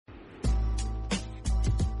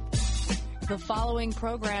The following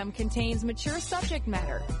program contains mature subject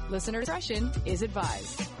matter. Listener discretion is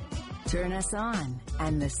advised. Turn us on,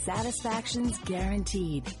 and the satisfaction's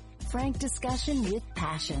guaranteed. Frank discussion with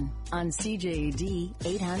passion on CJAD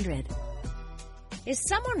 800. Is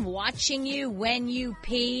someone watching you when you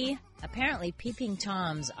pee? Apparently, peeping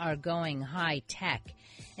toms are going high tech.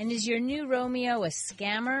 And is your new Romeo a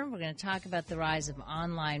scammer? We're going to talk about the rise of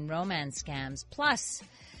online romance scams. Plus,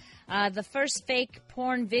 the first fake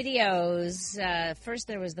porn videos. First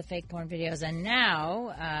there was the fake porn videos, and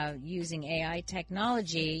now, using AI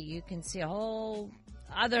technology, you can see a whole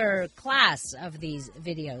other class of these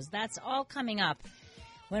videos. That's all coming up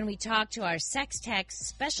when we talk to our sex tech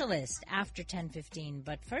specialist after 10:15.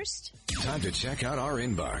 But first, time to check out our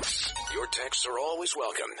inbox. Your texts are always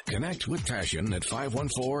welcome. Connect with Passion at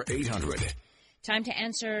 514-800. Time to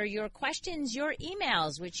answer your questions, your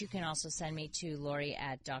emails, which you can also send me to Lori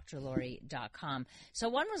at drlori.com. So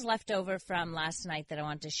one was left over from last night that I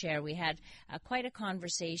want to share. We had quite a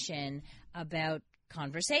conversation about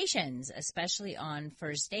conversations, especially on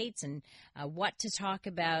first dates and what to talk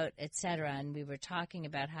about, etc. And we were talking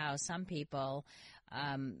about how some people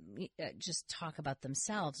just talk about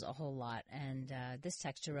themselves a whole lot. And this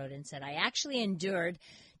texter wrote in and said, I actually endured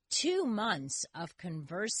 2 months of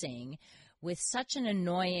conversing with such an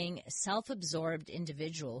annoying, self-absorbed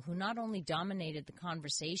individual who not only dominated the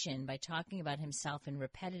conversation by talking about himself in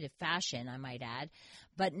repetitive fashion, I might add,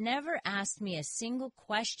 but never asked me a single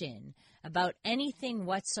question about anything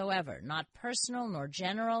whatsoever, not personal nor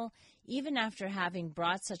general, even after having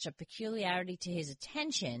brought such a peculiarity to his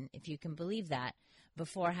attention, if you can believe that,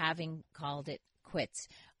 before having called it quits.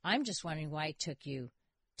 I'm just wondering why it took you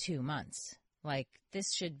 2 months. Like,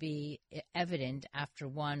 this should be evident after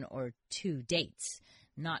 1 or 2 dates,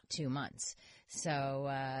 not 2 months. So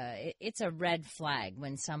it's a red flag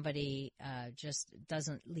when somebody just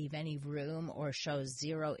doesn't leave any room or shows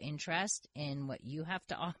zero interest in what you have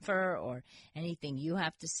to offer or anything you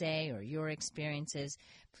have to say or your experiences.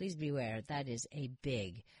 Please beware. That is a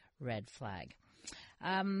big red flag.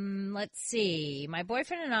 Let's see. My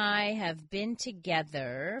boyfriend and I have been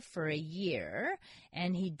together for a year,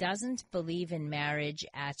 and he doesn't believe in marriage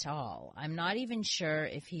at all. I'm not even sure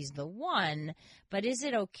if he's the one, but is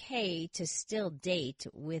it okay to still date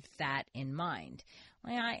with that in mind?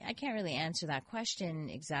 Well, I can't really answer that question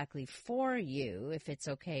exactly for you, if it's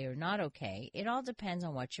okay or not okay. It all depends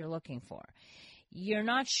on what you're looking for. You're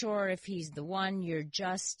not sure if he's the one, you're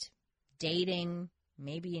just dating.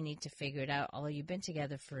 Maybe you need to figure it out, although you've been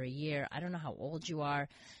together for a year. I don't know how old you are.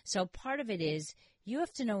 So part of it is you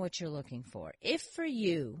have to know what you're looking for. If for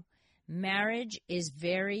you, marriage is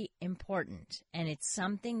very important and it's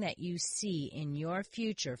something that you see in your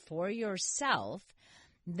future for yourself,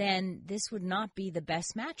 then this would not be the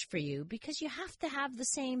best match for you because you have to have the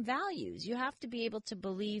same values. You have to be able to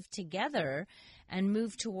believe together and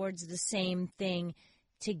move towards the same thing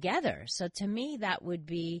together. So to me, that would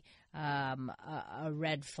be a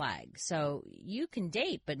red flag. So you can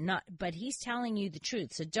date, but he's telling you the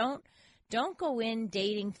truth. So don't go in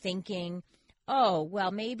dating thinking, oh,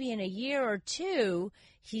 well, maybe in a year or 2,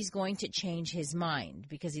 he's going to change his mind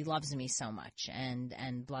because he loves me so much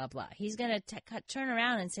and blah, blah. He's going to turn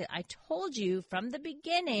around and say, I told you from the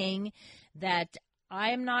beginning that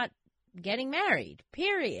I am not getting married,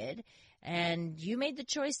 period. And you made the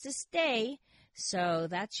choice to stay. So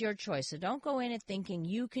that's your choice. So don't go in it thinking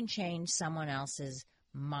you can change someone else's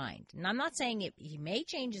mind. And I'm not saying he may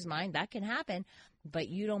change his mind. That can happen. But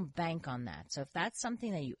you don't bank on that. So if that's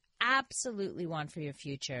something that you absolutely want for your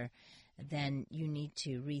future, then you need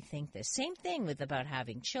to rethink this. Same thing with about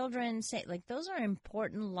having children. Those are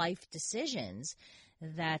important life decisions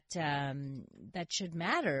that should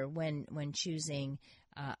matter when choosing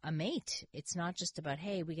a mate. It's not just about,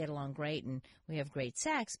 hey, we get along great and we have great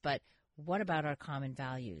sex, but what about our common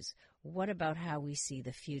values? What about how we see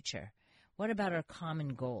the future? What about our common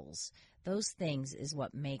goals? Those things is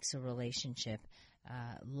what makes a relationship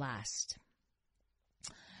last.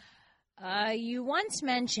 You once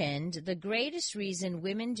mentioned the greatest reason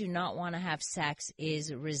women do not want to have sex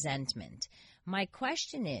is resentment. My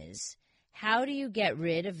question is, how do you get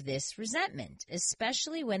rid of this resentment,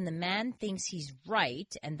 especially when the man thinks he's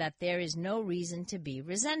right and that there is no reason to be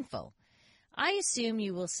resentful? I assume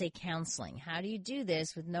you will say counseling. How do you do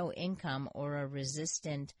this with no income or a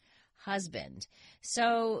resistant husband?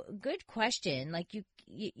 So, good question. Like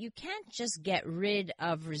you can't just get rid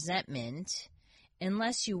of resentment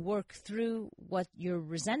unless you work through what you're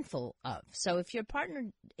resentful of. So if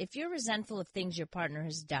you're resentful of things your partner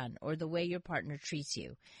has done or the way your partner treats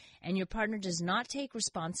you, and your partner does not take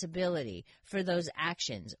responsibility for those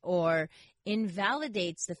actions or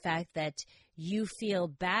invalidates the fact that you feel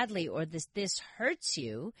badly or this hurts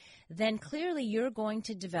you, then clearly you're going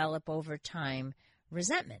to develop over time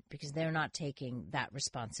resentment because they're not taking that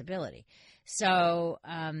responsibility. So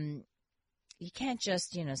you can't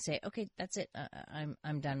just, say, okay, that's it.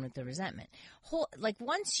 I'm done with the resentment.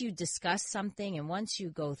 Once you discuss something and once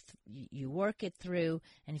you you work it through,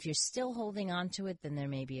 and if you're still holding on to it, then there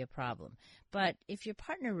may be a problem. But if your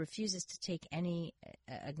partner refuses to take any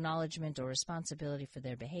acknowledgement or responsibility for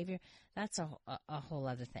their behavior, that's a whole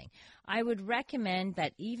other thing. I would recommend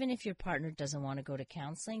that even if your partner doesn't want to go to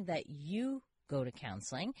counseling, that you go to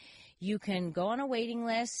counseling. You can go on a waiting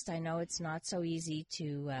list. I know it's not so easy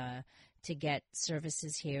to get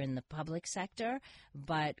services here in the public sector,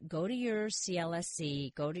 but go to your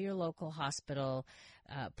CLSC, go to your local hospital,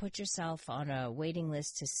 put yourself on a waiting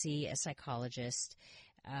list to see a psychologist.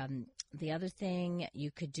 The other thing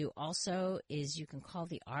you could do also is you can call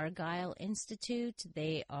the Argyle Institute.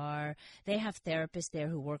 They have therapists there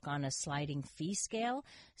who work on a sliding fee scale,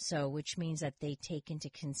 which means that they take into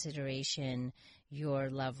consideration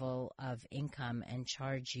your level of income and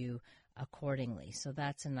charge you accordingly. So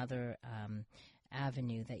that's another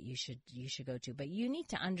avenue that you should go to. But you need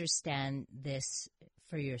to understand this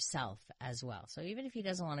for yourself as well. So even if he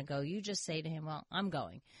doesn't want to go, you just say to him, well, I'm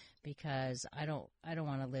going because I don't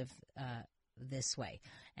want to live this way.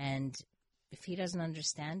 And if he doesn't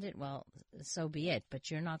understand it, well, so be it.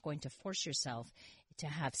 But you're not going to force yourself to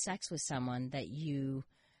have sex with someone that you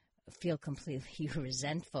feel completely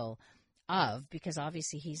resentful of, because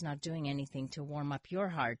obviously he's not doing anything to warm up your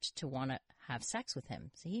heart to want to have sex with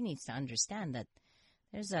him. So he needs to understand that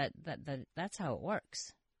that's how it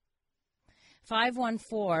works.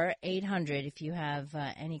 514-800, if you have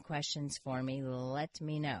any questions for me, let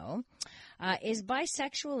me know. Is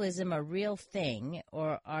bisexualism a real thing,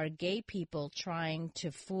 or are gay people trying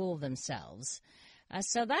to fool themselves?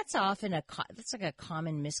 So that's often that's like a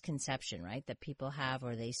common misconception, right, that people have,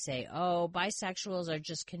 or they say, oh, bisexuals are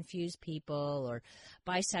just confused people, or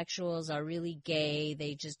bisexuals are really gay,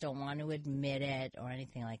 they just don't want to admit it, or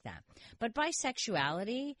anything like that. But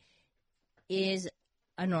bisexuality is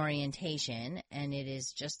an orientation, and it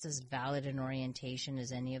is just as valid an orientation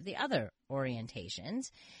as any of the other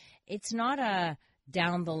orientations. It's not a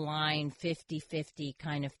down the line 50-50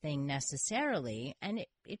 kind of thing necessarily, and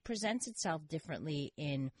it presents itself differently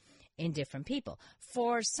in different people.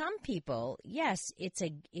 For some people, yes, it's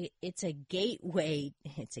a gateway.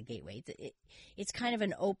 It's a gateway. It's kind of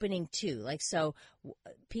an opening too. Like, so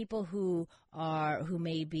people who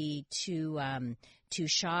may be too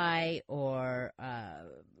shy or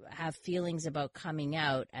have feelings about coming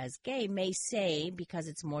out as gay may say, because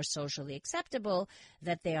it's more socially acceptable,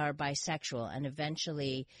 that they are bisexual, and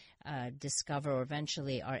eventually discover or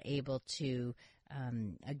eventually are able to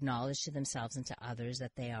acknowledge to themselves and to others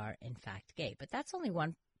that they are in fact gay. But that's only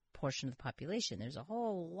one portion of the population. There's a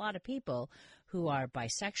whole lot of people who are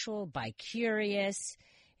bisexual, bi-curious.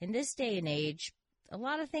 In this day and age, a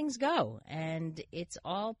lot of things go, and it's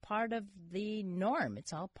all part of the norm.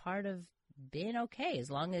 It's all part of being okay,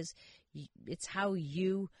 as long as it's how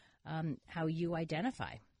you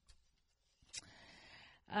identify.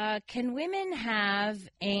 Can women have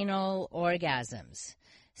anal orgasms?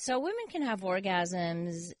 So women can have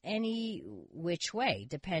orgasms any which way,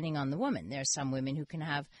 depending on the woman. There are some women who can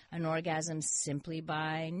have an orgasm simply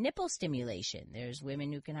by nipple stimulation. There's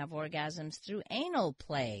women who can have orgasms through anal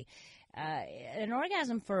play. An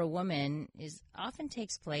orgasm for a woman often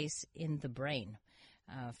takes place in the brain,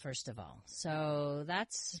 first of all. So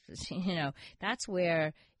that's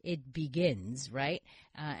where it begins, right?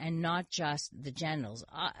 And not just the genitals.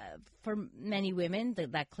 For many women,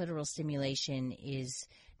 that clitoral stimulation is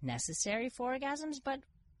necessary for orgasms, but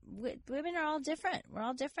women are all different. We're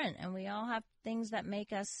all different, and we all have things that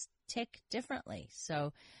make us tick differently.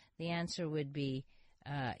 So the answer would be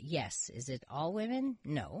yes. Is it all women?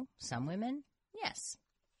 No. Some women? Yes.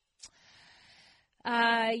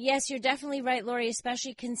 Yes, you're definitely right, Lori,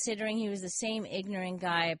 especially considering he was the same ignorant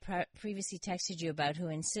guy I previously texted you about who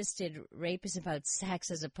insisted rape is about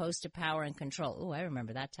sex as opposed to power and control. Oh, I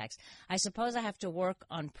remember that text. I suppose I have to work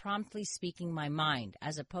on promptly speaking my mind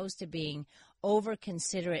as opposed to being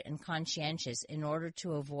over-considerate and conscientious in order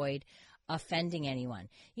to avoid offending anyone.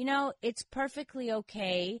 You know, it's perfectly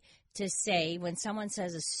okay to say, when someone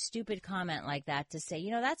says a stupid comment like that, to say,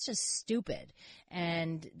 that's just stupid.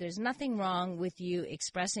 And there's nothing wrong with you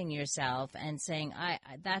expressing yourself and saying,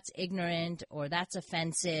 that's ignorant or that's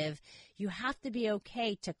offensive. You have to be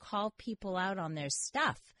okay to call people out on their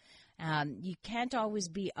stuff. You can't always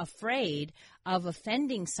be afraid of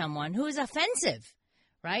offending someone who is offensive,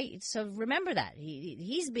 right? So remember that.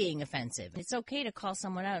 He's being offensive. It's okay to call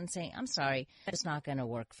someone out and say, I'm sorry, it's not going to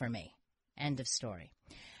work for me. End of story.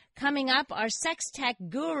 Coming up, our sex tech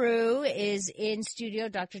guru is in studio.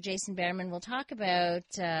 Dr. Jason Behrman will talk about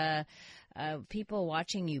people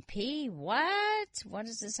watching you pee. What? What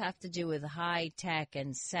does this have to do with high tech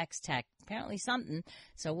and sex tech? Apparently something.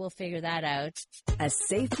 So we'll figure that out. A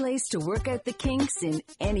safe place to work out the kinks in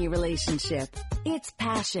any relationship. It's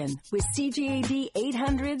Passion with CJAD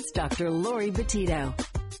 800's Dr. Lori Betito.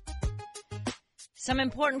 Some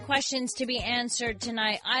important questions to be answered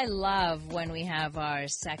tonight. I love when we have our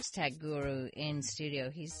sex tech guru in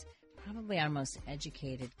studio. He's probably our most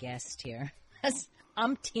educated guest here. Has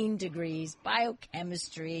umpteen degrees,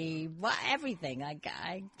 biochemistry, everything.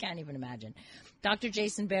 I can't even imagine. Dr.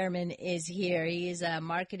 Jason Behrman is here. He is a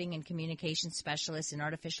marketing and communications specialist in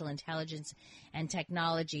artificial intelligence and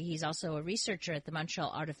technology. He's also a researcher at the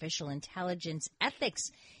Montreal Artificial Intelligence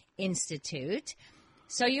Ethics Institute.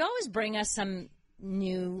 So you always bring us some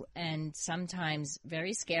new and sometimes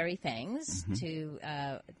very scary things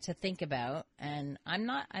to think about, and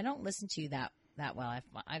I don't listen to you that well.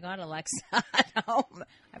 I got Alexa at home.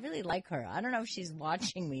 I really like her. I don't know if she's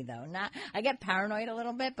watching me though. I get paranoid a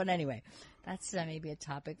little bit, but anyway, that's maybe a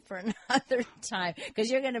topic for another time,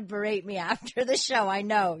 because you're going to berate me after the show. I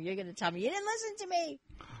know you're going to tell me you didn't listen to me.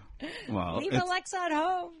 Well, leave Alexa at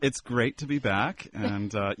home. It's great to be back,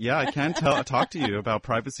 and I can talk to you about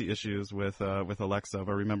privacy issues with Alexa.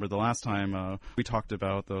 But remember, the last time we talked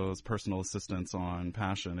about those personal assistants on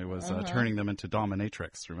Passion, it was turning them into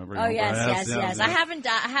dominatrix. Remember? Oh yes. I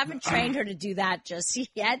haven't trained her to do that just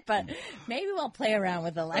yet, but maybe we'll play around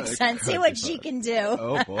with Alexa and see what she can do.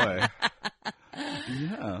 Oh boy.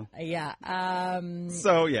 Yeah.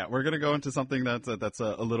 So we're going to go into something that's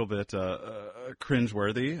a little bit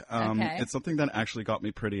cringeworthy. Okay. It's something that actually got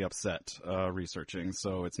me pretty upset researching.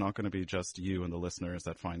 So it's not going to be just you and the listeners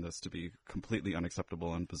that find this to be completely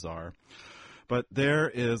unacceptable and bizarre. But there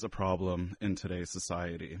is a problem in today's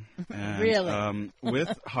society. And, really?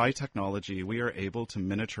 With high technology, we are able to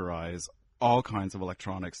miniaturize all kinds of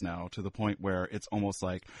electronics now, to the point where it's almost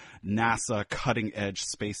like NASA cutting-edge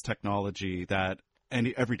space technology that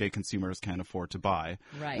everyday consumers can afford to buy.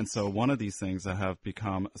 Right. And so one of these things that have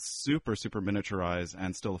become super, super miniaturized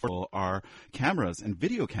and still affordable are cameras and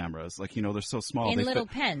video cameras. Like, they're so small. In little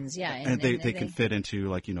pens, yeah. And they can fit into,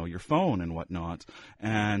 like, your phone and whatnot.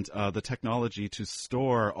 And the technology to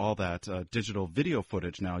store all that digital video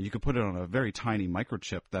footage now, you could put it on a very tiny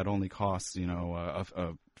microchip that only costs,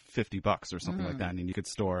 $50 or something like that, and you could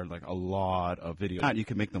store like a lot of video. You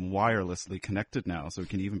can make them wirelessly connected now, so it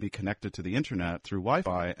can even be connected to the internet through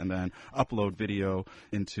Wi-Fi and then upload video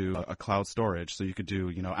into a cloud storage, so you could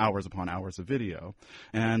do hours upon hours of video.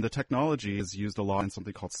 And the technology is used a lot in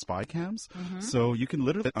something called spy cams. So you can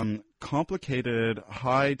literally complicated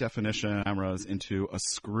high definition cameras into a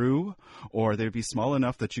screw, or they'd be small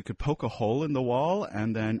enough that you could poke a hole in the wall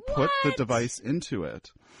and then put the device into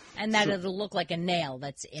it. And that it'll look like a nail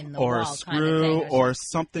that's in the or wall, a screw, kind of thing, or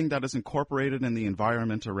something that is incorporated in the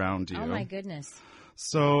environment around you. Oh my goodness!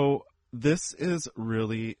 So this is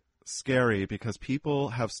really scary because people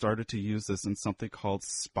have started to use this in something called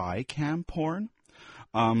spy cam porn.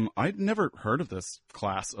 I'd never heard of this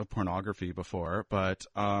class of pornography before, but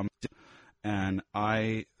and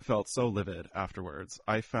I felt so livid afterwards.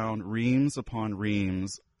 I found reams upon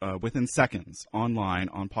reams within seconds online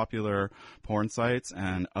on popular porn sites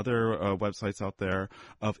and other websites out there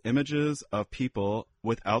of images of people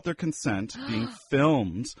without their consent being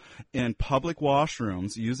filmed in public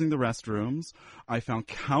washrooms using the restrooms. I found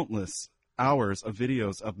countless hours of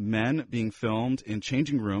videos of men being filmed in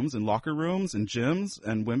changing rooms, in locker rooms, in gyms,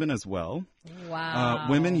 and women as well. Wow.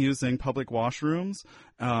 Women using public washrooms.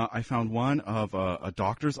 I found one of a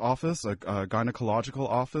doctor's office, a gynecological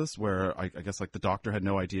office, where I guess like the doctor had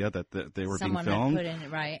no idea that they were Someone being filmed. Had put in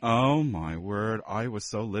it, right. Oh my word! I was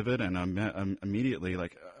so livid, and immediately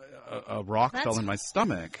like a rock fell in my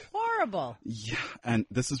stomach. Horrible. Yeah, and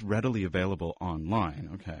this is readily available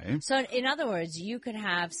online. Okay. So, in other words, you could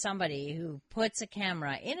have somebody who puts a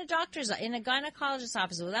camera in a gynecologist's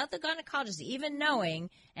office without the gynecologist even knowing,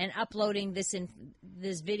 and uploading this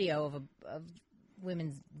video of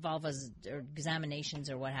women's vulvas or examinations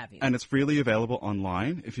or what have you. And it's freely available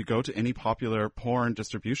online. If you go to any popular porn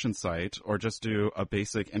distribution site or just do a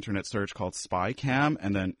basic internet search called spy cam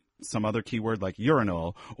and then some other keyword like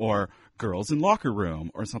urinal or girls in locker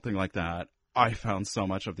room or something like that, I found so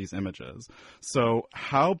much of these images. So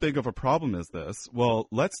how big of a problem is this? Well,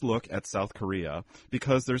 let's look at South Korea,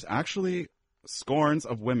 because there's actually scorns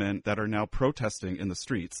of women that are now protesting in the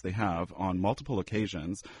streets. They have on multiple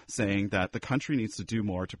occasions saying that the country needs to do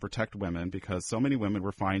more to protect women because so many women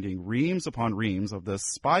were finding reams upon reams of this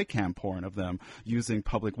spy cam porn of them using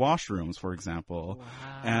public washrooms, for example.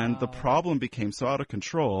 Wow. And the problem became so out of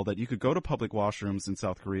control that you could go to public washrooms in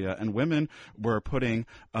South Korea and women were putting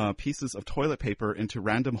pieces of toilet paper into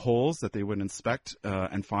random holes that they would inspect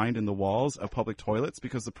and find in the walls of public toilets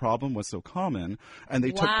because the problem was so common, and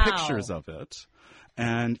they took pictures of it.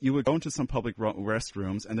 And you would go into some public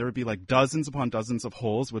restrooms, and there would be like dozens upon dozens of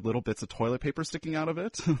holes with little bits of toilet paper sticking out of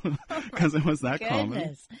it because it was that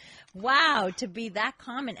common. Wow, to be that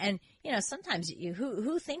common. And, you know, sometimes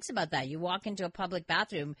who thinks about that? You walk into a public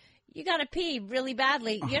bathroom, you got to pee really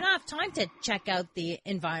badly. You don't have time to check out the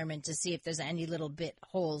environment to see if there's any little bit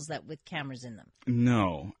holes that with cameras in them.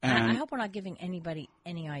 No. And I hope we're not giving anybody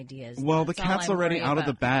any ideas. Well, That's the cat's already out of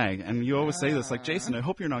the about. bag. And you always say this, like, Jason, I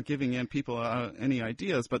hope you're not giving in people any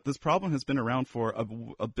ideas. But this problem has been around for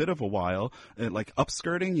a bit of a while. Like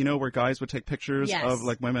upskirting, you know, where guys would take pictures of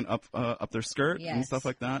like women up their skirt and stuff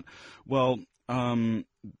like that. Well,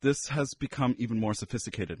 this has become even more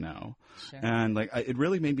sophisticated now. Sure. And like, it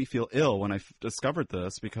really made me feel ill when I discovered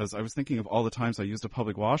this, because I was thinking of all the times I used a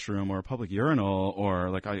public washroom or a public urinal,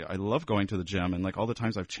 or like, I love going to the gym, and like all the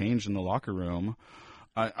times I've changed in the locker room.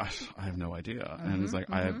 I have no idea. And it's like,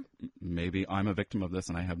 maybe I'm a victim of this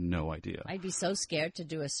and I have no idea. I'd be so scared to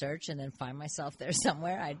do a search and then find myself there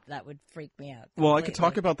somewhere. That would freak me out. Well, I could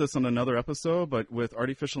talk about this on another episode, but with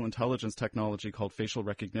artificial intelligence technology called facial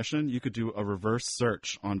recognition, you could do a reverse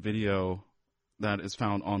search on video that is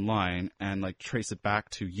found online and like trace it back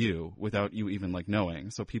to you without you even like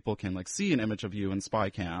knowing. So people can like see an image of you in spy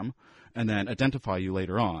cam and then identify you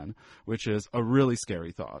later on, which is a really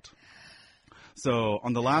scary thought. So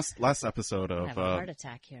on the last episode of I have a heart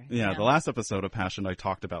attack here. The last episode of Passion, I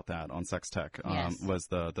talked about that on Sex Tech. Was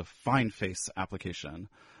the Find Face application,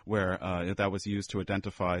 where that was used to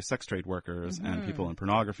identify sex trade workers and people in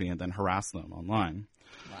pornography and then harass them online.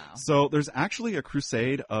 Wow. So there's actually a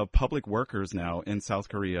crusade of public workers now in South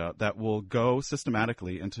Korea that will go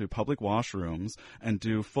systematically into public washrooms and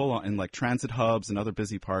do full-on, in like transit hubs and other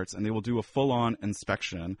busy parts, and they will do a full-on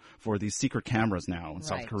inspection for these secret cameras now in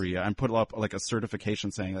South Korea and put up like a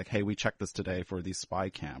certification saying like, hey, we checked this today for these spy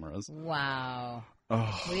cameras. Wow.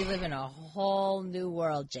 Oh. We live in a whole new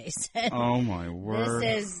world, Jason. Oh, my word.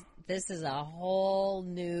 This is a whole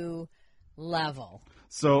new level.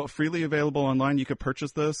 So freely available online, you could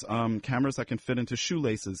purchase this. Cameras that can fit into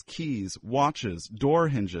shoelaces, keys, watches, door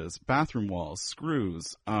hinges, bathroom walls,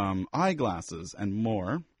 screws, eyeglasses, and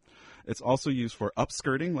more. It's also used for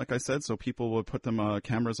upskirting, like I said, so people will put them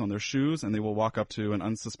cameras on their shoes and they will walk up to an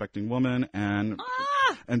unsuspecting woman and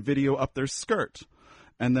video up their skirt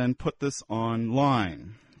and then put this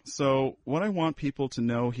online. So what I want people to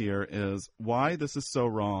know here is why this is so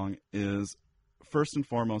wrong is first and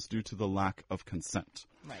foremost due to the lack of consent.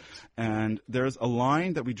 Right. And there's a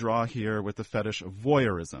line that we draw here with the fetish of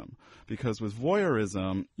voyeurism, because with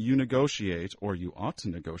voyeurism, you negotiate, or you ought to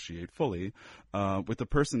negotiate fully, with the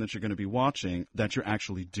person that you're going to be watching that you're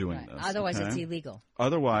actually doing this. Otherwise, it's illegal.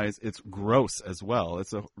 Otherwise, it's gross as well.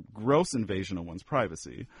 It's a gross invasion of one's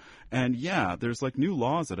privacy. And yeah, there's like new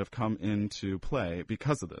laws that have come into play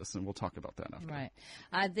because of this, and we'll talk about that after.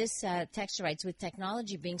 Right. This texter writes, with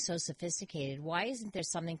technology being so sophisticated, why isn't there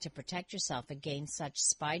something to protect yourself against such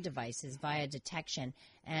spy devices via detection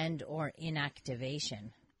and or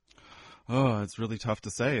inactivation? Oh, it's really tough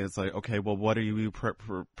to say. It's like, okay, well, what are you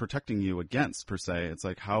protecting you against, per se? It's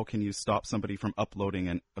like, how can you stop somebody from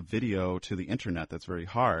uploading a video to the internet? That's very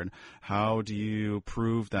hard. How do you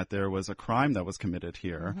prove that there was a crime that was committed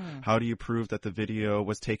here? How do you prove that the video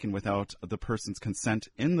was taken without the person's consent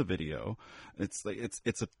in the video? It's like,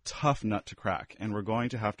 it's a tough nut to crack, and we're going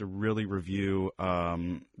to have to really review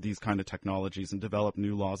these kind of technologies and develop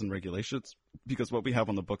new laws and regulations, because what we have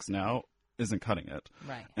on the books now isn't cutting it.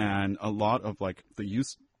 Right. And a lot of like the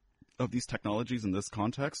use of these technologies in this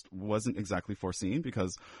context wasn't exactly foreseen,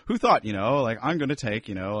 because who thought, like, I'm going to take,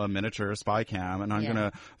 a miniature spy cam and I'm going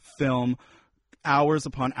to film hours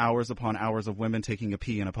upon hours upon hours of women taking a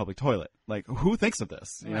pee in a public toilet. Like, who thinks of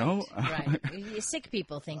this? You know? Right. Sick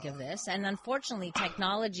people think of this, and unfortunately,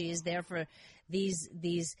 technology is there for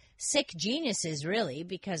these sick geniuses, really,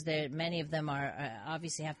 because many of them are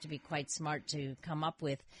obviously have to be quite smart to come up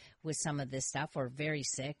with some of this stuff, or very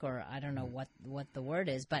sick, or I don't know what the word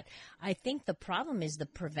is. But I think the problem is the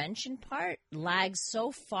prevention part lags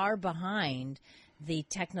so far behind the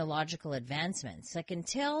technological advancements. Like,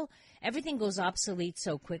 until everything goes obsolete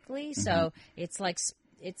so quickly, so it's like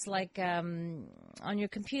on your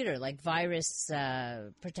computer, like virus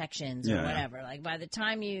protections or whatever. Like, by the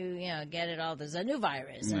time you get it all, there's a new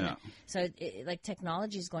virus. And so like,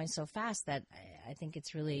 technology is going so fast that I think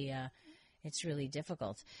it's really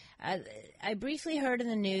difficult. I briefly heard in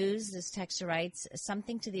the news, this texter writes,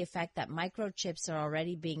 something to the effect that microchips are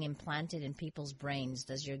already being implanted in people's brains.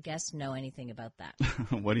 Does your guest know anything about that?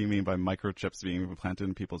 What do you mean by microchips being implanted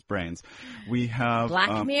in people's brains? We have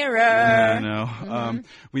Black Mirror. Yeah, I know.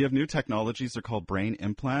 We have new technologies. They're called brain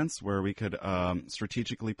implants, where we could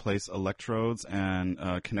strategically place electrodes and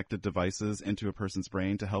connected devices into a person's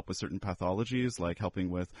brain to help with certain pathologies, like helping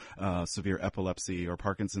with severe epilepsy or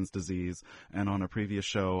Parkinson's disease. And on a previous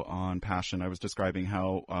show on Passion, I was describing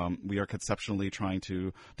how we are conceptually trying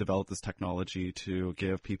to develop this technology to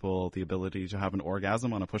give people the ability to have an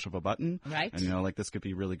orgasm on a push of a button. Right. And, like, this could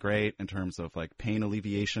be really great in terms of, like, pain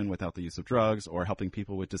alleviation without the use of drugs, or helping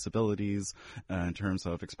people with disabilities in terms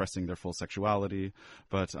of expressing their full sexuality.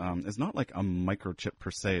 But it's not like a microchip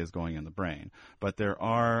per se is going in the brain. But there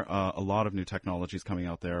are a lot of new technologies coming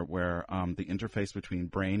out there where the interface between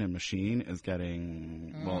brain and machine is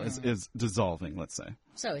getting, is dissolving, let's say.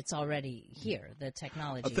 So it's already here. The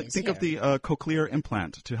technology is think here. of the cochlear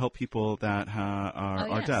implant to help people that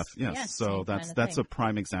are deaf. Yes. So that's a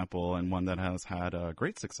prime example, and one that has had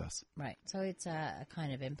great success. Right. So it's a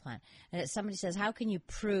kind of implant. And somebody says, how can you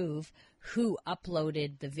prove who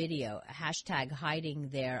uploaded the video? Hashtag hiding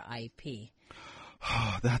their IP.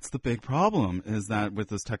 That's the big problem, is that with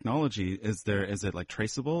this technology, is it like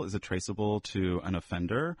traceable? Is it traceable to an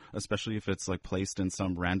offender, especially if it's like placed in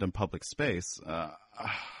some random public space?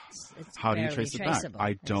 It's how do you trace it back?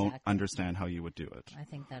 I don't Exactly. understand how you would do it. I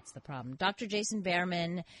think that's the problem. Dr. Jason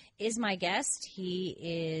Behrman is my guest. He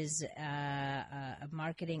is a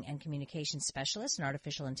marketing and communications specialist in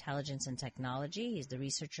artificial intelligence and technology. He's the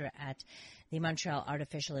researcher at the Montreal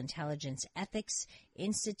Artificial Intelligence Ethics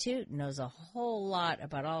Institute, knows a whole lot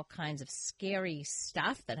about all kinds of scary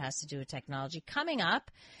stuff that has to do with technology. Coming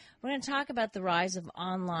up, we're going to talk about the rise of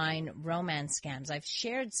online romance scams. I've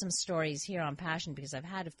shared some stories here on Passion because I've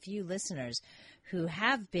had a few listeners who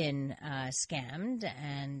have been scammed,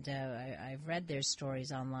 and I've read their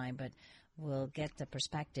stories online, but we'll get the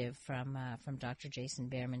perspective from Dr. Jason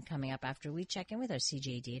Behrman coming up after we check in with our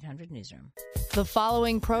CJAD 800 newsroom. The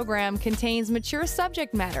following program contains mature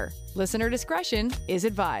subject matter. Listener discretion is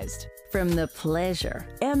advised. From the pleasure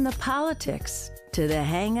and the politics to the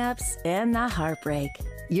hang-ups and the heartbreak,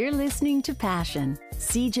 you're listening to Passion,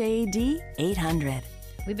 CJAD 800.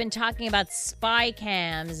 We've been talking about spy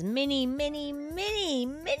cams, mini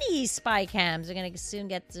spy cams. They're going to soon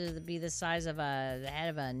get to be the size of the head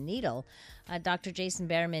of a needle. Dr. Jason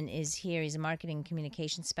Behrman is here. He's a marketing and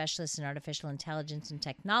communications specialist in artificial intelligence and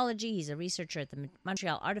technology. He's a researcher at the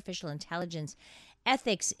Montreal Artificial Intelligence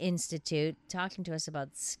Ethics Institute, talking to us about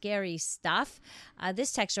scary stuff.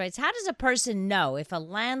 This text writes, how does a person know if a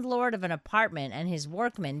landlord of an apartment and his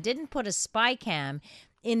workmen didn't put a spy cam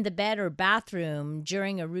in the bed or bathroom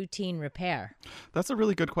during a routine repair? That's a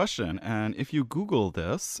really good question. And if you Google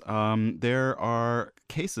this, there are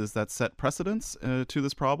cases that set precedents to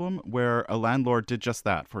this problem where a landlord did just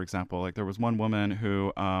that. For example, like there was one woman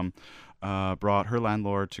who brought her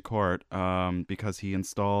landlord to court because he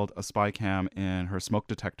installed a spy cam in her smoke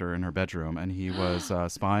detector in her bedroom, and he was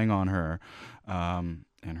spying on her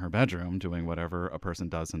in her bedroom, doing whatever a person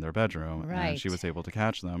does in their bedroom. Right. And she was able to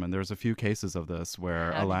catch them. And there's a few cases of this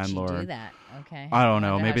where How a landlord... Did she do that? Okay. I don't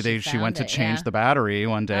know. Wonder how Maybe she went to found it, change yeah. the battery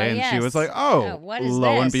one day, and she was yes. like, What is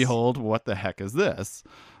lo and this?" behold, what the heck is this?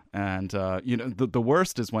 And, the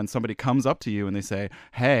worst is when somebody comes up to you and they say,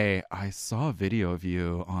 hey, I saw a video of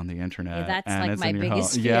you on the internet. Yeah, that's and like it's my in your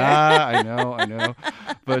biggest home. fear. Yeah, I know.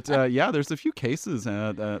 But, there's a few cases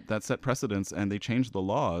that set precedents, and they changed the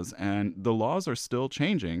laws. And the laws are still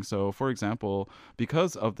changing. So, for example,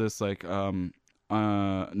 because of this,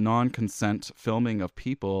 non-consent filming of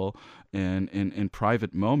people in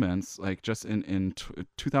private moments, like just in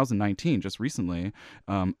 2019, just recently,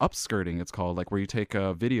 upskirting it's called, like where you take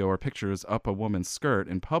a video or pictures up a woman's skirt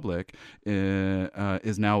in public,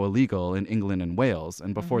 is now illegal in England and Wales.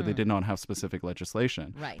 And before they did not have specific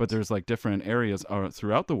legislation. Right. But there's like different areas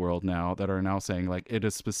throughout the world now that are now saying like it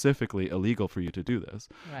is specifically illegal for you to do this.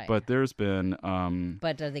 Right. But there's been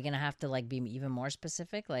But are they going to have to like be even more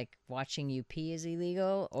specific? Like watching you pee is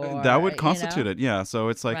illegal, or that would constitute it. Yeah. So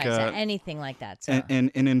it's like right, so anything like that. So in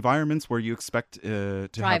environments where you expect to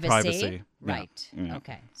have privacy. Right. Yeah.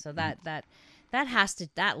 Okay. So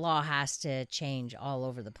that law has to change all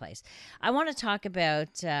over the place. I want to talk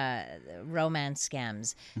about romance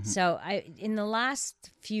scams. So in the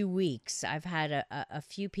last few weeks, I've had a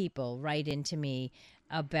few people write into me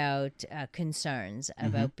about concerns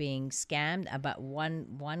about being scammed. About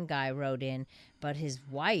one guy wrote in about his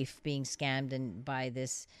wife being scammed by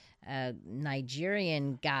this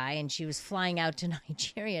Nigerian guy, and she was flying out to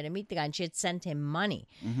Nigeria to meet the guy, and she had sent him money,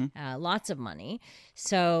 lots of money.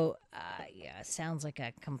 So sounds like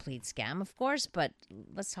a complete scam, of course, but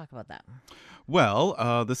let's talk about that. Well,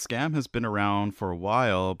 the scam has been around for a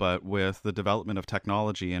while, but with the development of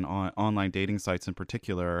technology and online dating sites in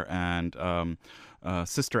particular, and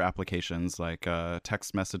sister applications like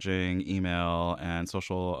text messaging, email, and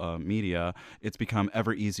social media, it's become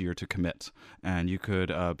ever easier to commit. And you could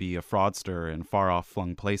be a fraudster in far-off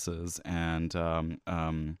flung places and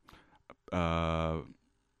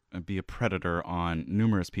be a predator on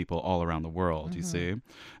numerous people all around the world, you see.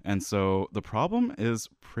 And so the problem is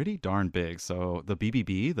pretty darn big. So the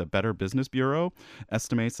BBB, the Better Business Bureau,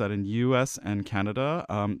 estimates that in U.S. and Canada,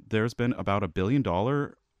 there's been about $1 billion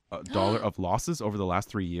of losses over the last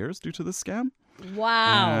 3 years due to this scam.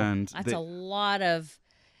 Wow. And that's a lot of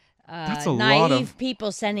that's a naive lot of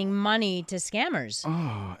people sending money to scammers.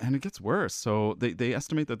 Oh, and it gets worse. So they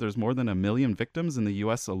estimate that there's more than 1 million victims in the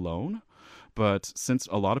U.S. alone. But since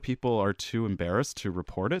a lot of people are too embarrassed to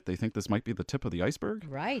report it, they think this might be the tip of the iceberg.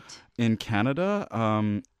 Right. In Canada,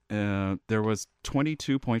 there was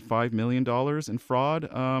 $22.5 million in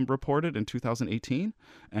fraud reported in 2018,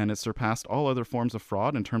 and it surpassed all other forms of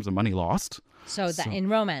fraud in terms of money lost. So in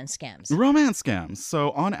romance scams. Romance scams.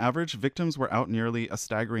 So on average, victims were out nearly a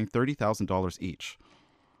staggering $30,000 each.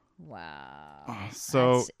 Wow.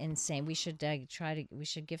 So that's insane. We should we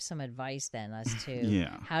should give some advice then as to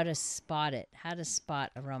Yeah. how to spot it, how to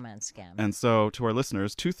spot a romance scam. And so to our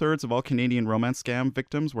listeners, 2/3 of all Canadian romance scam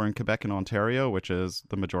victims were in Quebec and Ontario, which is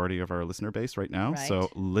the majority of our listener base right now. Right.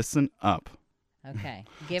 So listen up. Okay.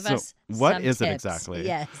 Give So us what some is it tips. exactly?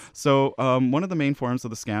 Yes. So one of the main forms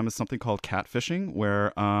of the scam is something called catfishing,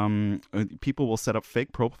 where people will set up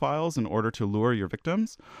fake profiles in order to lure your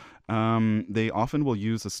victims. They often will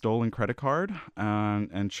use a stolen credit card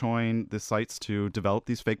and join the sites to develop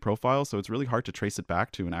these fake profiles, so it's really hard to trace it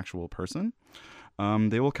back to an actual person.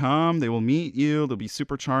 They will come, they will meet you, they'll be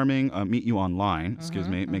super charming, meet you online,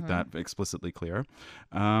 make that explicitly clear.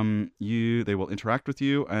 They will interact with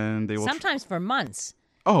you, and they will... Sometimes for months.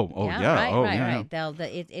 Yeah. Right.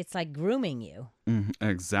 It's like grooming you.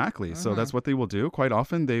 Exactly. So that's what they will do. Quite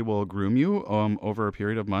often, they will groom you over a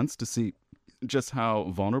period of months to see just how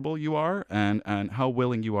vulnerable you are and how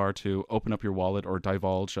willing you are to open up your wallet or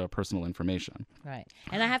divulge personal information. Right.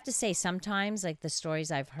 And I have to say, sometimes, like the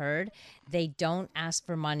stories I've heard, they don't ask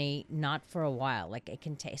for money, not for a while. Like it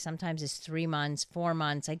can take, sometimes it's 3 months, 4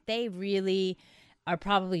 months. Like they really are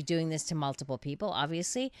probably doing this to multiple people,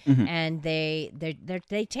 obviously, and they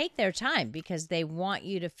take their time because they want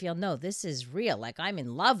you to feel, no, this is real. Like I'm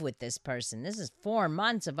in love with this person. This is 4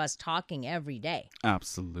 months of us talking every day.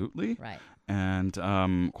 Absolutely. Right. And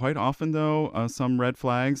quite often, though, some red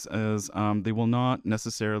flags is they will not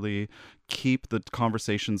necessarily keep the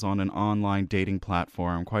conversations on an online dating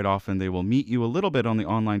platform. Quite often, they will meet you a little bit on the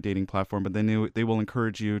online dating platform, but then they will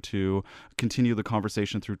encourage you to continue the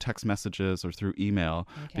conversation through text messages or through email.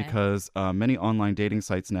 Okay. Because many online dating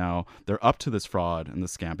sites now, they're up to this fraud and the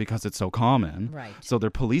scam because it's so common. Right. So they're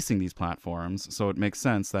policing these platforms. So it makes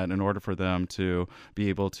sense that in order for them to be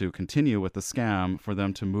able to continue with the scam, for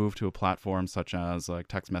them to move to a platform such as like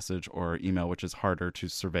text message or email, which is harder to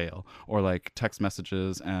surveil, or like text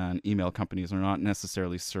messages and email companies are not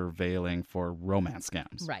necessarily surveilling for romance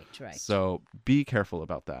scams. Right. So be careful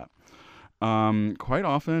about that. quite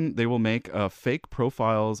often they will make fake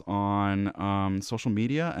profiles on social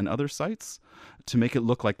media and other sites to make it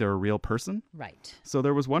look like they're a real person. Right. So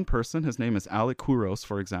there was one person, his name is Alec Kouros,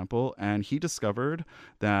 for example, and he discovered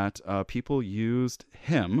that people used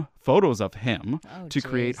photos of him, to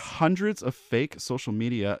create hundreds of fake social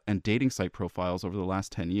media and dating site profiles over the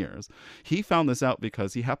last 10 years. He found this out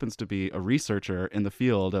because he happens to be a researcher in the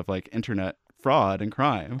field of like internet fraud and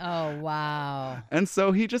crime. Oh, wow. And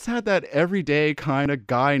so he just had that everyday kind of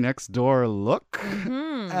guy next door look.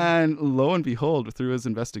 Mm-hmm. And lo and behold, through his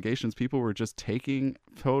investigations, people were just taking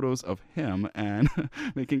photos of him and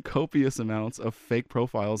making copious amounts of fake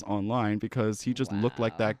profiles online because he just looked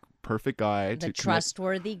like that perfect guy. The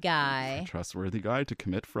trustworthy guy. Trustworthy guy to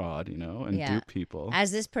commit fraud, and dupe people.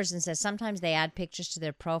 As this person says, sometimes they add pictures to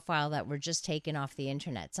their profile that were just taken off the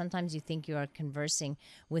internet. Sometimes you think you are conversing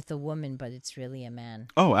with a woman, but it's really a man.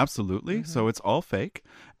 Oh, absolutely. Mm-hmm. So it's all fake.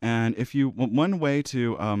 And one way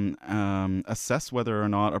to assess whether or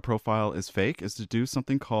not a profile is fake is to do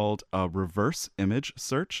something called a reverse image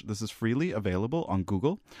search. This is freely available on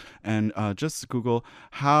Google. And just Google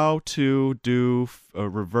how to do a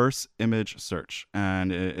reverse image search,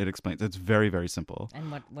 and it explains. It's very, very simple.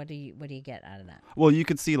 And what do you get out of that? Well, you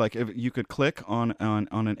could see, like, if you could click on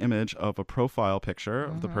an image of a profile picture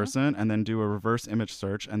of the person, and then do a reverse image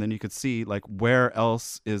search, and then you could see like where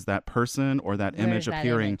else is that person or that image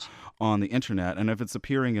appearing on the internet. And if it's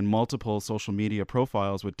appearing in multiple social media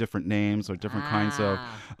profiles with different names or different kinds of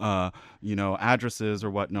addresses or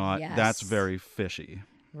whatnot, that's very fishy.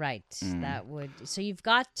 Right. So you've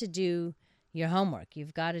got to do your homework.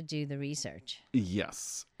 You've got to do the research.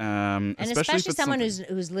 Yes. And especially someone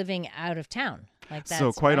who's living out of town. Like that.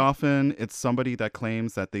 So quite often it's somebody that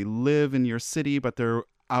claims that they live in your city, but they're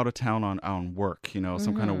out of town on work,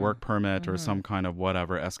 some kind of work permit or some kind of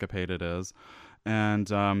whatever escapade it is. And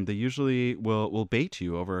they usually will bait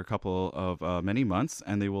you over a couple of many months,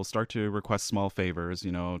 and they will start to request small favors,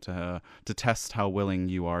 to test how willing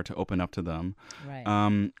you are to open up to them.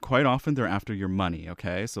 Right. Quite often they're after your money,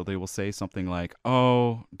 okay? So they will say something like,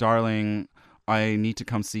 "Oh, darling, I need to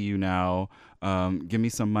come see you now. Give me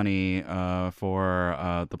some money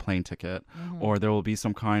for the plane ticket." Or there will be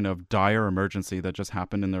some kind of dire emergency that just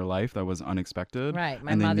happened in their life that was unexpected. Right.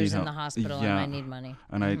 My mother's in the hospital and I need money.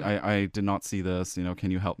 And I did not see this.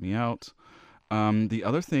 Can you help me out? The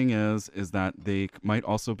other thing is that they might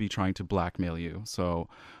also be trying to blackmail you. So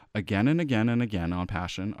again and again and again on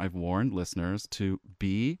Passion, I've warned listeners to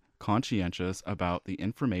be conscientious about the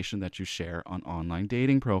information that you share on online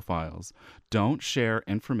dating profiles. Don't share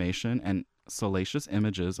information and salacious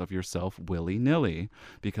images of yourself willy-nilly,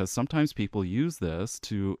 because sometimes people use this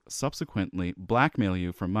to subsequently blackmail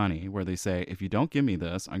you for money, where they say, if you don't give me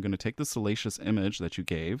this, I'm going to take the salacious image that you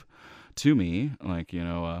gave to me, like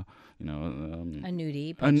a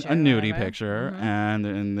nudie picture, a nudie picture,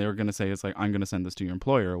 and they're going to say, it's like, I'm going to send this to your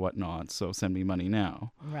employer or whatnot, so send me money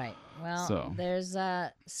now. Right. Well, there's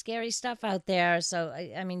scary stuff out there. So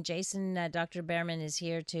I mean, Jason, Dr. Behrman is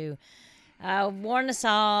here to warn us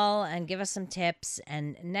all and give us some tips.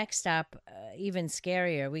 And next up, even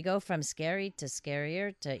scarier. We go from scary to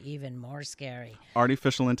scarier to even more scary.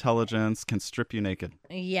 Artificial intelligence can strip you naked.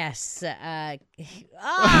 Yes.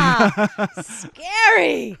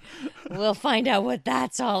 Scary. We'll find out what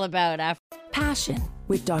that's all about after. Passion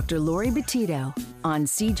with Dr. Lori Betito on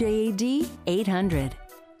CJAD 800.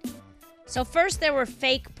 So first there were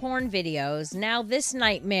fake porn videos. Now this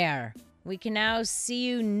nightmare. We can now see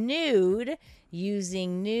you nude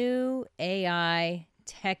using new AI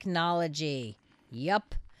technology.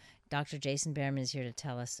 Yup. Dr. Jason Behrman is here to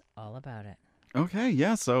tell us all about it. Okay,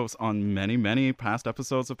 yeah. So on many, many past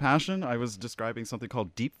episodes of Passion, I was describing something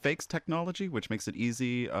called deepfakes technology, which makes it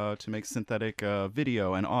easy to make synthetic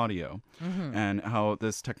video and audio. And how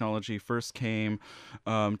this technology first came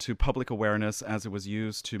to public awareness as it was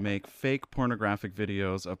used to make fake pornographic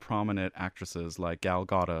videos of prominent actresses like Gal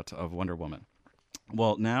Gadot of Wonder Woman.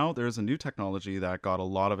 Well, now there's a new technology that got a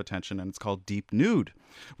lot of attention, and it's called Deep Nude,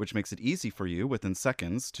 which makes it easy for you within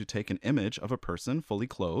seconds to take an image of a person fully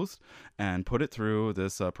clothed and put it through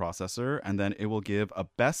this processor, and then it will give a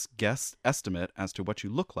best guess estimate as to what you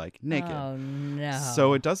look like naked. Oh, no.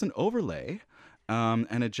 So it does an overlay,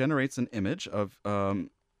 and it generates an image of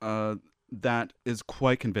that is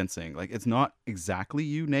quite convincing. Like, it's not exactly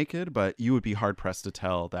you naked, but you would be hard-pressed to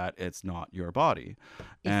tell that it's not your body.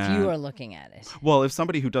 If you are looking at it. Well, if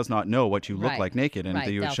somebody who does not know what you look Right. like naked and Right,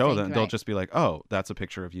 you would they'll show think, them, they'll right. just be like, oh, that's a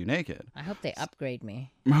picture of you naked. I hope they upgrade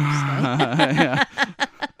me. Yeah.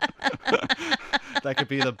 That could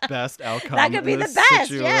be the best outcome That could be in the this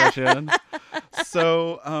best, yeah. situation.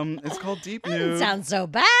 So it's called Deep That doesn't Nude. sound so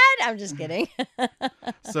bad. I'm just kidding.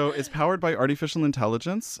 So it's powered by artificial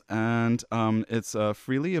intelligence, and it's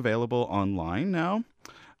freely available online now.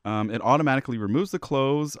 It automatically removes the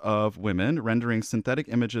clothes of women, rendering synthetic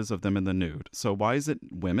images of them in the nude. So why is it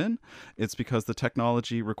women? It's because the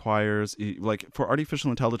technology requires, like, for artificial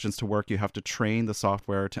intelligence to work, you have to train the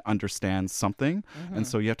software to understand something. And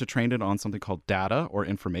so you have to train it on something called data or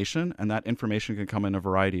information. And that information can come in a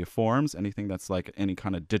variety of forms, anything that's like any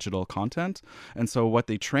kind of digital content. And so what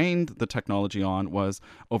they trained the technology on was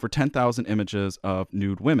over 10,000 images of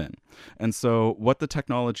nude women. And so what the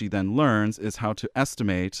technology then learns is how to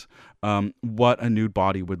estimate what a nude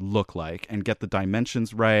body would look like and get the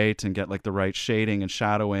dimensions right and get like the right shading and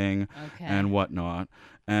shadowing and whatnot.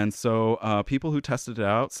 And so people who tested it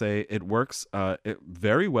out say it works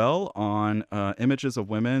very well on images of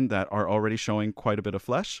women that are already showing quite a bit of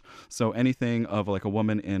flesh. So anything of like a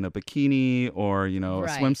woman in a bikini or, you know, a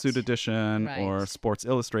swimsuit edition or Sports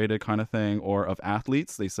Illustrated kind of thing, or of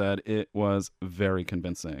athletes, they said it was very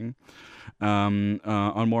convincing.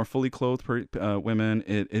 On more fully clothed women,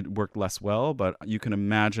 it worked less well, but you can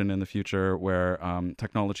imagine in the future where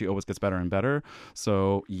technology always gets better and better.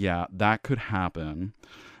 So yeah, that could happen.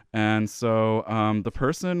 And so the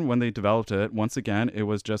person, when they developed it, once again, it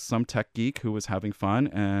was just some tech geek who was having fun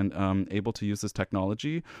and able to use this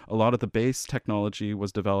technology. A lot of the base technology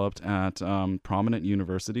was developed at prominent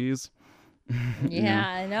universities. Yeah,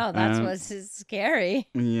 I know. That's what's scary.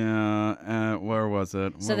 Yeah. Where was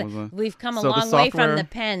it? We've come a long way from the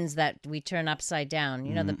pens that we turn upside down.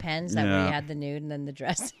 You know, the pens that we had the nude and then the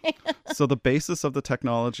dressing. So the basis of the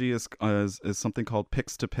technology is something called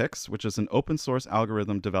Pix2Pix, which is an open source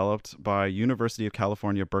algorithm developed by University of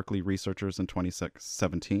California, Berkeley researchers in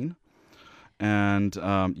 2017. And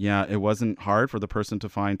it wasn't hard for the person to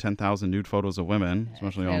find 10,000 nude photos of women,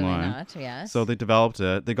 especially online. Not, yes. So they developed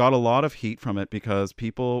it. They got a lot of heat from it because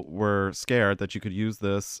people were scared that you could use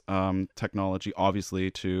this technology,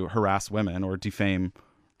 obviously, to harass women or defame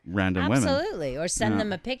random women. Absolutely. Or send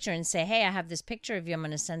them a picture and say, hey, I have this picture of you. I'm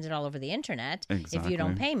going to send it all over the internet if you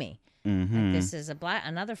don't pay me. Like, this is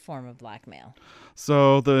another form of blackmail.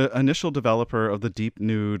 So the initial developer of the Deep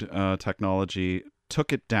Nude technology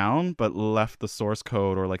took it down, but left the source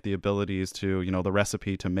code or like the abilities to, you know, the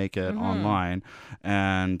recipe to make it online.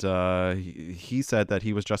 And he said that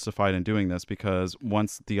he was justified in doing this because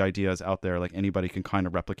once the idea is out there, like anybody can kind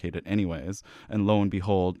of replicate it anyways. And lo and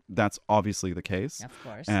behold, that's obviously the case. Of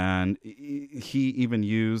course. And he even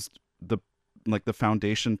used the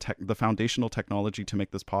foundational technology to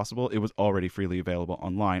make this possible. It was already freely available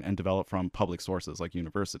online and developed from public sources like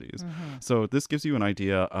universities. So this gives you an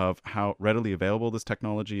idea of how readily available this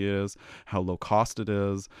technology is, how low cost it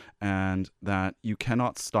is, and that you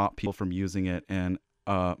cannot stop people from using it in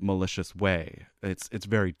a malicious way. It's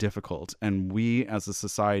very difficult, and we as a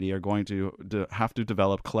society are going to have to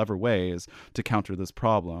develop clever ways to counter this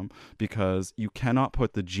problem, because you cannot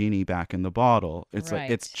put the genie back in the bottle. It's like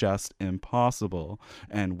it's just impossible,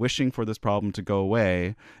 and wishing for this problem to go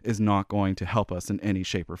away is not going to help us in any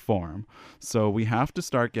shape or form. So we have to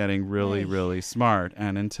start getting really, really smart,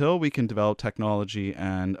 and until we can develop technology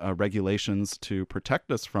and regulations to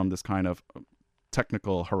protect us from this kind of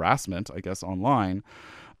technical harassment, I guess, online,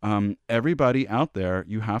 everybody out there,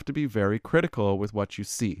 you have to be very critical with what you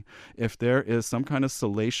see. If there is some kind of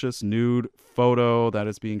salacious nude photo that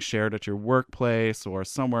is being shared at your workplace or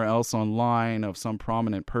somewhere else online of some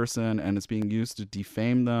prominent person and is being used to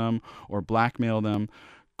defame them or blackmail them,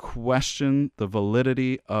 question the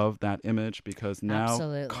validity of that image, because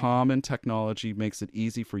now common technology makes it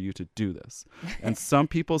easy for you to do this. And some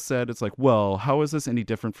people said, it's like, well, how is this any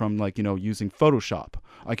different from, like, you know, using Photoshop?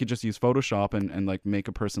 I could just use Photoshop and like make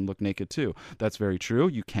a person look naked too. That's very true.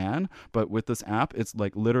 You can. But with this app, it's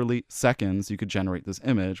like literally seconds you could generate this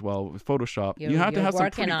image. Well, with Photoshop, you have to have some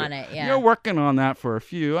pretty good, you're working on that for a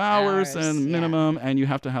few hours and minimum, and you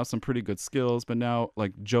have to have some pretty good skills. But now,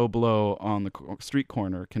 like, Joe Blow on the street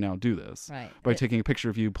corner can now do this by taking a picture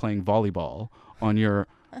of you playing volleyball on your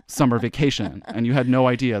summer vacation, and you had no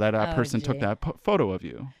idea that person took that photo of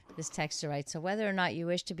you. This texter writes, so whether or not you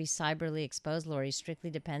wish to be cyberly exposed, Lori, strictly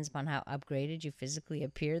depends upon how upgraded you physically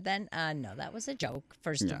appear then? No, that was a joke,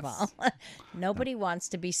 first of all. Nobody wants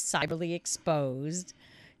to be cyberly exposed.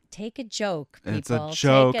 Take a joke, people. It's a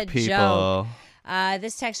joke, people.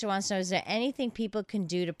 This texter wants to know, is there anything people can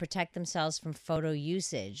do to protect themselves from photo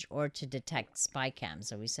usage or to detect spy cams?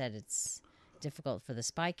 So we said it's difficult for the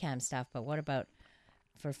spy cam stuff, but what about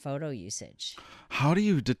for photo usage? How do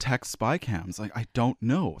you detect spy cams? Like, I don't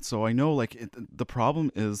know. So I know, like, the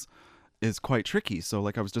problem is is quite tricky. So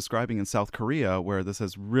like I was describing in South Korea, where this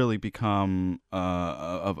has really become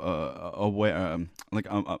a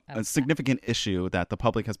significant issue that the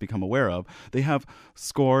public has become aware of. They have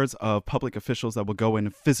scores of public officials that will go in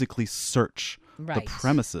and physically search the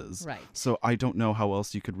premises. Right. So I don't know how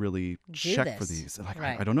else you could really check for these. Like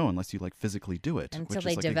I don't know unless you like physically do it. Until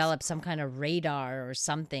they develop some kind of radar or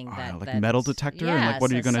something like metal detector. And like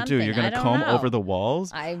what are you going to do? You're going to comb over the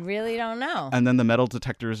walls? I really don't know. And then the metal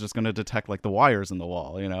detector is just going to detect like the wires in the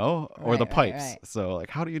wall, you know, or the pipes. Right. So like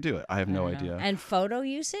how do you do it? I have no idea. And photo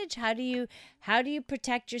usage? How do you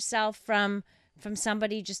protect yourself from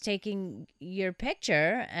somebody just taking your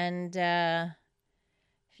picture? And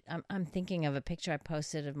I'm thinking of a picture I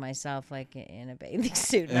posted of myself like in a bathing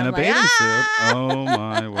suit. In a bathing suit? Oh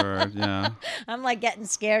my word, yeah. I'm like getting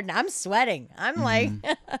scared and I'm sweating. I'm like,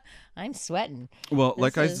 I'm sweating. Well,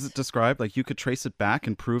 like I described, like you could trace it back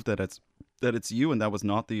and prove that it's you and that was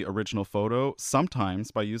not the original photo, sometimes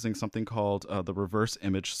by using something called the reverse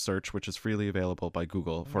image search, which is freely available by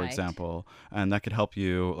Google, for example. And that could help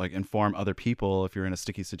you like inform other people if you're in a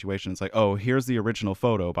sticky situation. It's like, oh, here's the original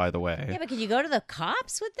photo, by the way. Yeah, but can you go to the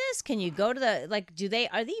cops with this? Can you go to the, like,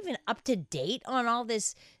 are they even up to date on all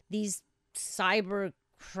these cyber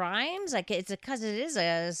crimes? Like, it's because it is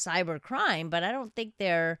a cyber crime, but I don't think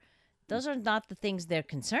those are not the things they're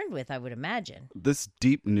concerned with, I would imagine. This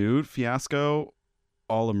deep nude fiasco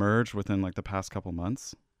all emerged within like the past couple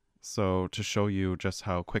months. So to show you just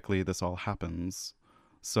how quickly this all happens.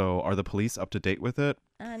 So are the police up to date with it?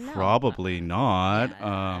 No. Probably not.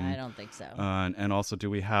 I don't think so. And also, do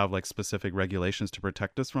we have like specific regulations to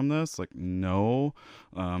protect us from this? Like, no.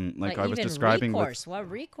 Like I was describing. Recourse.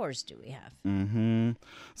 What recourse do we have? Mm-hmm.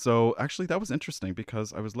 So actually, that was interesting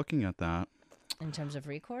because I was looking at that. In terms of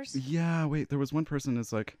recourse? Yeah, wait, there was one person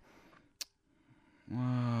who's like...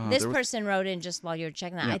 This person wrote in just while you're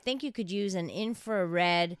checking that. Yeah. I think you could use an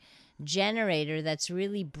infrared generator that's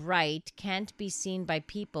really bright, can't be seen by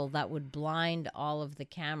people, that would blind all of the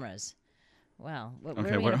cameras. Well, where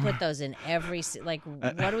are we going to put those in every... Like,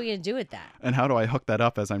 what are we going to do with that? And how do I hook that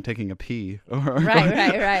up as I'm taking a pee?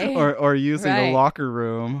 Right. Or using the locker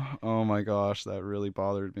room. Oh, my gosh, that really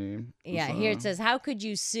bobothered me. Yeah, here it says, how could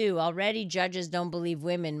you sue? Already judges don't believe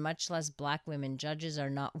women, much less black women. Judges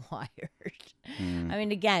are not wired. I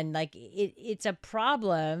mean, again, like, it's a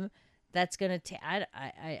problem that's going to...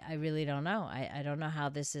 I really don't know. I don't know how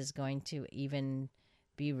this is going to even...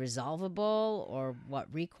 be resolvable, or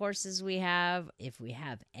what recourses we have, if we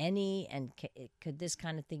have any, and could this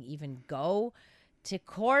kind of thing even go to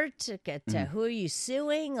court? To who are you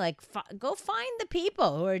suing? Like, go find the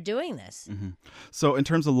people who are doing this. Mm-hmm. So in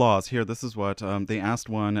terms of laws here, this is what they asked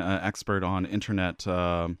one expert on internet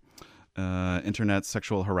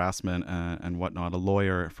sexual harassment and whatnot, a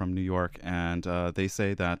lawyer from New York, and they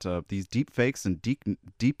say that these deep fakes and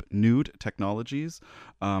deep nude technologies,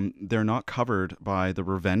 they're not covered by the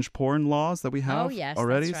revenge porn laws that we have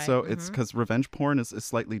already. That's right. So it's because revenge porn is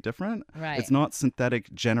slightly different. Right. It's not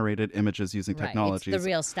synthetic generated images using technology. It's the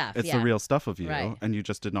real stuff. It's the real stuff of you, and you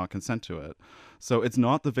just did not consent to it. So it's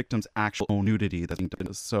not the victim's actual nudity that's being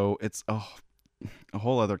done. So it's a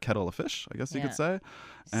whole other kettle of fish, I guess you could say.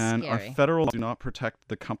 And Scary. our federal laws do not protect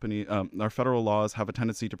the company. Our federal laws have a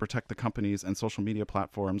tendency to protect the companies and social media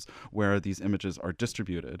platforms where these images are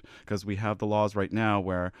distributed, because we have the laws right now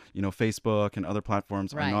where, you know, Facebook and other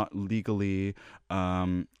platforms are not legally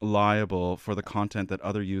liable for the content that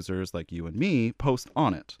other users like you and me post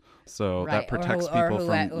on it. So that protects people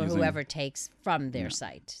from using... whoever takes from their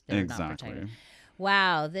site. They're not protected.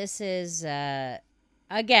 Wow, this is...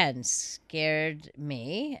 again, scared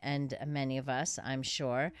me and many of us, I'm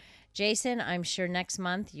sure. Jason, I'm sure next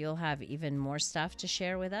month you'll have even more stuff to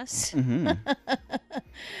share with us. Mm-hmm.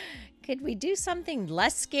 Could we do something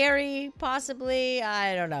less scary, possibly?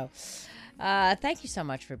 I don't know. Thank you so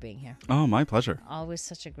much for being here. Oh, my pleasure. Always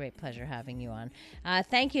such a great pleasure having you on.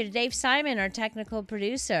 Thank you to Dave Simon, our technical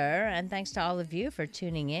producer, and thanks to all of you for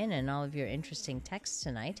tuning in and all of your interesting texts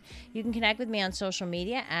tonight. You can connect with me on social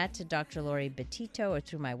media at Dr. Lori Betito or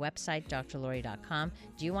through my website, drlori.com.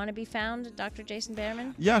 Do you want to be found, Dr. Jason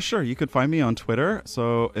Behrman? Yeah, sure. You could find me on Twitter.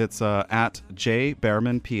 So it's at J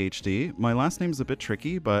Behrman PhD. My last name is a bit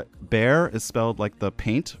tricky, but Behr is spelled like the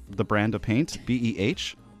paint, the brand of paint,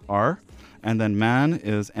 Behr. And then Man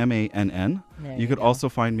is MANN. You could also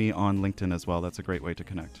find me on LinkedIn as well. That's a great way to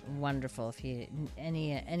connect. Wonderful. If you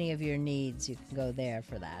any of your needs, you can go there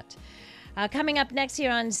for that. Coming up next here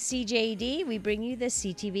on CJD, we bring you the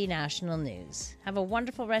CTV National News. Have a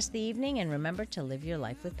wonderful rest of the evening, and remember to live your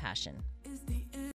life with passion.